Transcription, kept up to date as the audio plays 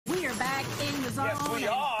back in the zone. Yes, we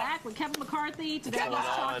are. Back with Kevin McCarthy. Today we're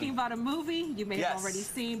talking about a movie you may have already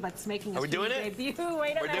seen, but it's making its debut. Wait a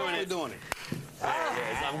minute. We're doing it. There it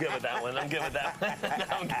is. I'm good with that one. I'm good with that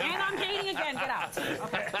one. And I'm dating again. Get out.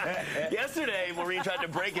 Okay. Yesterday, Maureen tried to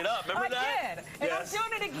break it up. Remember that? I did. And I'm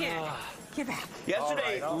doing it again. Get back.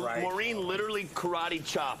 Yesterday, Maureen literally karate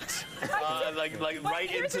chopped, like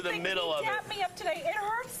right into the middle of it. He tapped me up today. It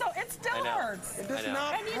hurts, so it still hurts. It does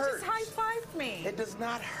not hurt. And you just high-fived me. It does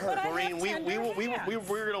not hurt. Maureen,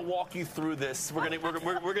 we're gonna walk you through this. We're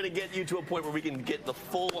gonna get you to a point where we can get the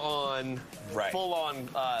full-on, We're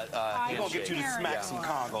gonna get you to smack some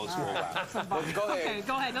Congos for a while. Go ahead. Okay,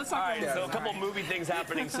 go ahead. Let's talk about so a couple movie things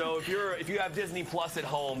happening. So if you have Disney Plus at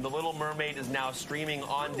home, The Little Mermaid is now streaming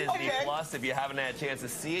on Disney Plus. If you haven't had a chance to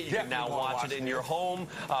see it, you can now watch it in your home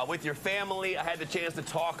with your family. I had the chance to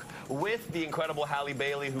talk with the incredible Halle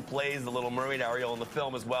Bailey, who plays the Little Mermaid Ariel in the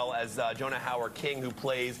film, as well as Jonah Hauer-King, who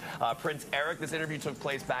plays Prince Eric. This interview took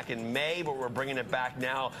place back in May, but we're bringing it back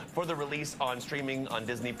now for the release on streaming on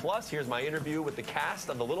Disney Plus. Here's my interview with the cast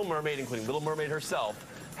of The Little Mermaid, including Little Mermaid herself,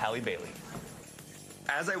 Halle Bailey.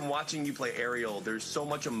 As I'm watching you play Ariel, there's so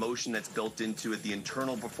much emotion that's built into it. The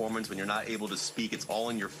internal performance, when you're not able to speak, it's all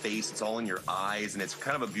in your face, it's all in your eyes, and it's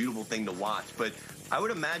kind of a beautiful thing to watch. But I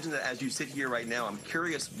would imagine that as you sit here right now, I'm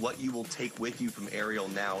curious what you will take with you from Ariel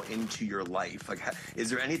now into your life. Like, is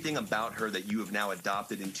there anything about her that you have now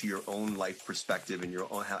adopted into your own life perspective and your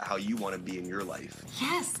own, how you want to be in your life?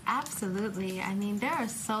 Yes, absolutely. I mean, there are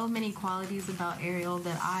so many qualities about Ariel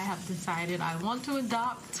that I have decided I want to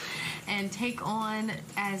adopt and take on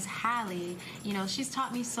as Halle. You know, she's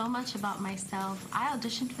taught me so much about myself. I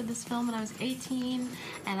auditioned for this film when I was 18,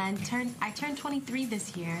 and I turned 23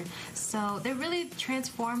 this year. So they're really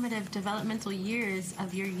transformative developmental years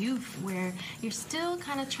of your youth where you're still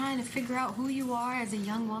kind of trying to figure out who you are as a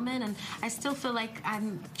young woman, and I still feel like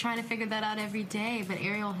I'm trying to figure that out every day. But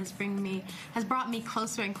Ariel has brought me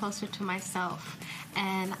closer and closer to myself,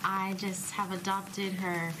 and I just have adopted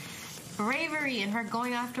her bravery and her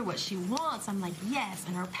going after what she wants. I'm like, yes.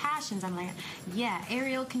 And her passions, I'm like, yeah,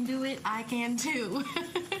 Ariel can do it, I can too.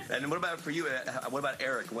 And what about for you? What about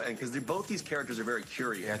Eric? Because both these characters are very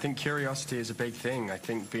curious. Yeah, I think curiosity is a big thing. I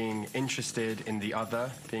think being interested in the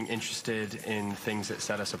other, being interested in things that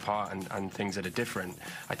set us apart and things that are different.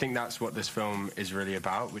 I think that's what this film is really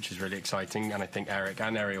about, which is really exciting. And I think Eric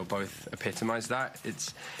and Ariel both epitomize that.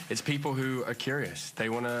 It's people who are curious. They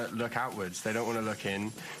want to look outwards. They don't want to look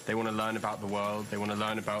in. They want to learn about the world. They want to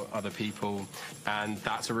learn about other people. And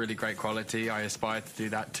that's a really great quality. I aspire to do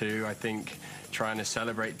that too. I think trying to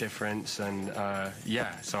celebrate difference, and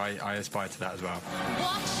so I aspire to that as well.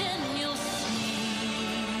 Watching, you'll see.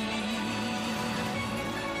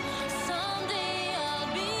 Someday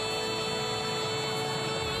I'll be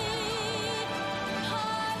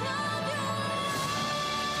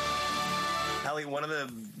Halle, one of the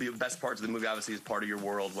best parts of the movie, obviously, is Part of Your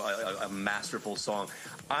World, a masterful song.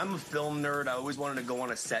 I'm a film nerd. I always wanted to go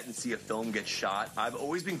on a set and see a film get shot. I've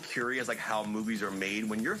always been curious, like, how movies are made.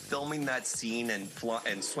 When you're filming that scene and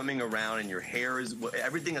swimming around and your hair is,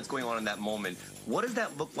 everything that's going on in that moment, what does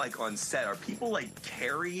that look like on set? Are people, like,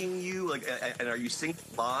 carrying you? Like, and are you singing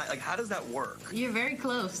by? Like, how does that work? You're very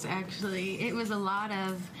close, actually. It was a lot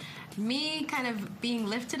of me kind of being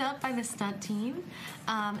lifted up by the stunt team.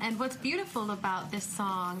 And what's beautiful about this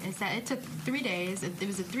song is that it took 3 days. It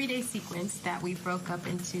was a 3-day sequence that we broke up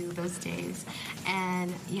into those days.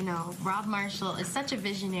 And, you know, Rob Marshall is such a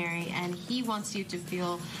visionary, and he wants you to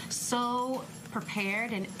feel so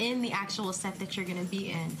prepared and in the actual set that you're going to be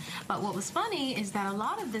in. But what was funny is that a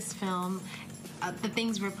lot of this film, the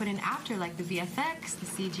things were put in after, like the VFX, the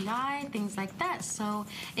CGI, things like that. So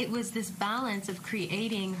it was this balance of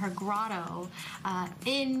creating her grotto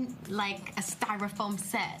in like a styrofoam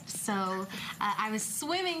set. So I was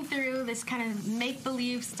swimming through this kind of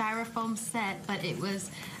make-believe styrofoam set, but it was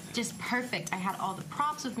just perfect. I had all the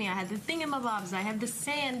props with me. I had the thingamabobs. I had the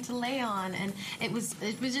sand to lay on, and it was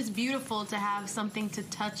just beautiful to have something to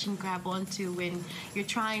touch and grab onto when you're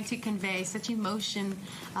trying to convey such emotion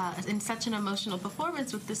in such an emotional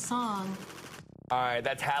performance with this song. All right,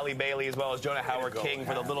 that's Halle Bailey as well as Jonah Hauer-King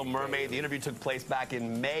for The Little Mermaid. The interview took place back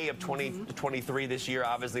in May of 2023 this year,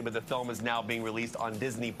 obviously, but the film is now being released on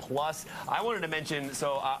Disney Plus. I wanted to mention,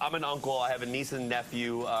 so I'm an uncle. I have a niece and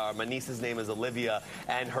nephew. My niece's name is Olivia,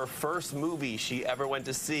 and her first movie she ever went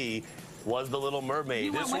to see was The Little Mermaid.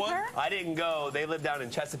 You went with her? I didn't go. They live down in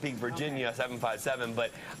Chesapeake, Virginia, 757.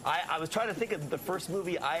 But I was trying to think of the first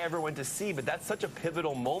movie I ever went to see, but that's such a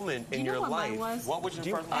pivotal moment in your life. What was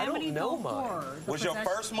your first movie? I don't know mine. Was your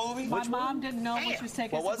first movie? My mom didn't know what she was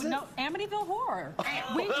taking. What was it? No, Amityville Horror.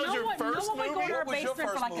 That was your first no one would go to our What was your basement for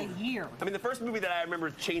first like movie? a year. I mean, the first movie that I remember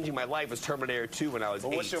changing my life was Terminator 2 when I was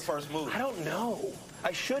 8. What's your first movie? I don't know.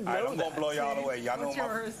 I should know I'm that. gonna blow y'all away. Y'all know What's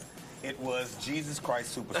yours? It was Jesus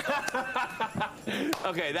Christ Superstar.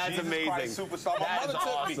 Okay, that's Jesus amazing. Christ Superstar. My That mother is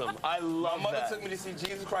took me. awesome. I love My mother that. took me to see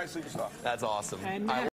Jesus Christ Superstar. That's awesome. And All right,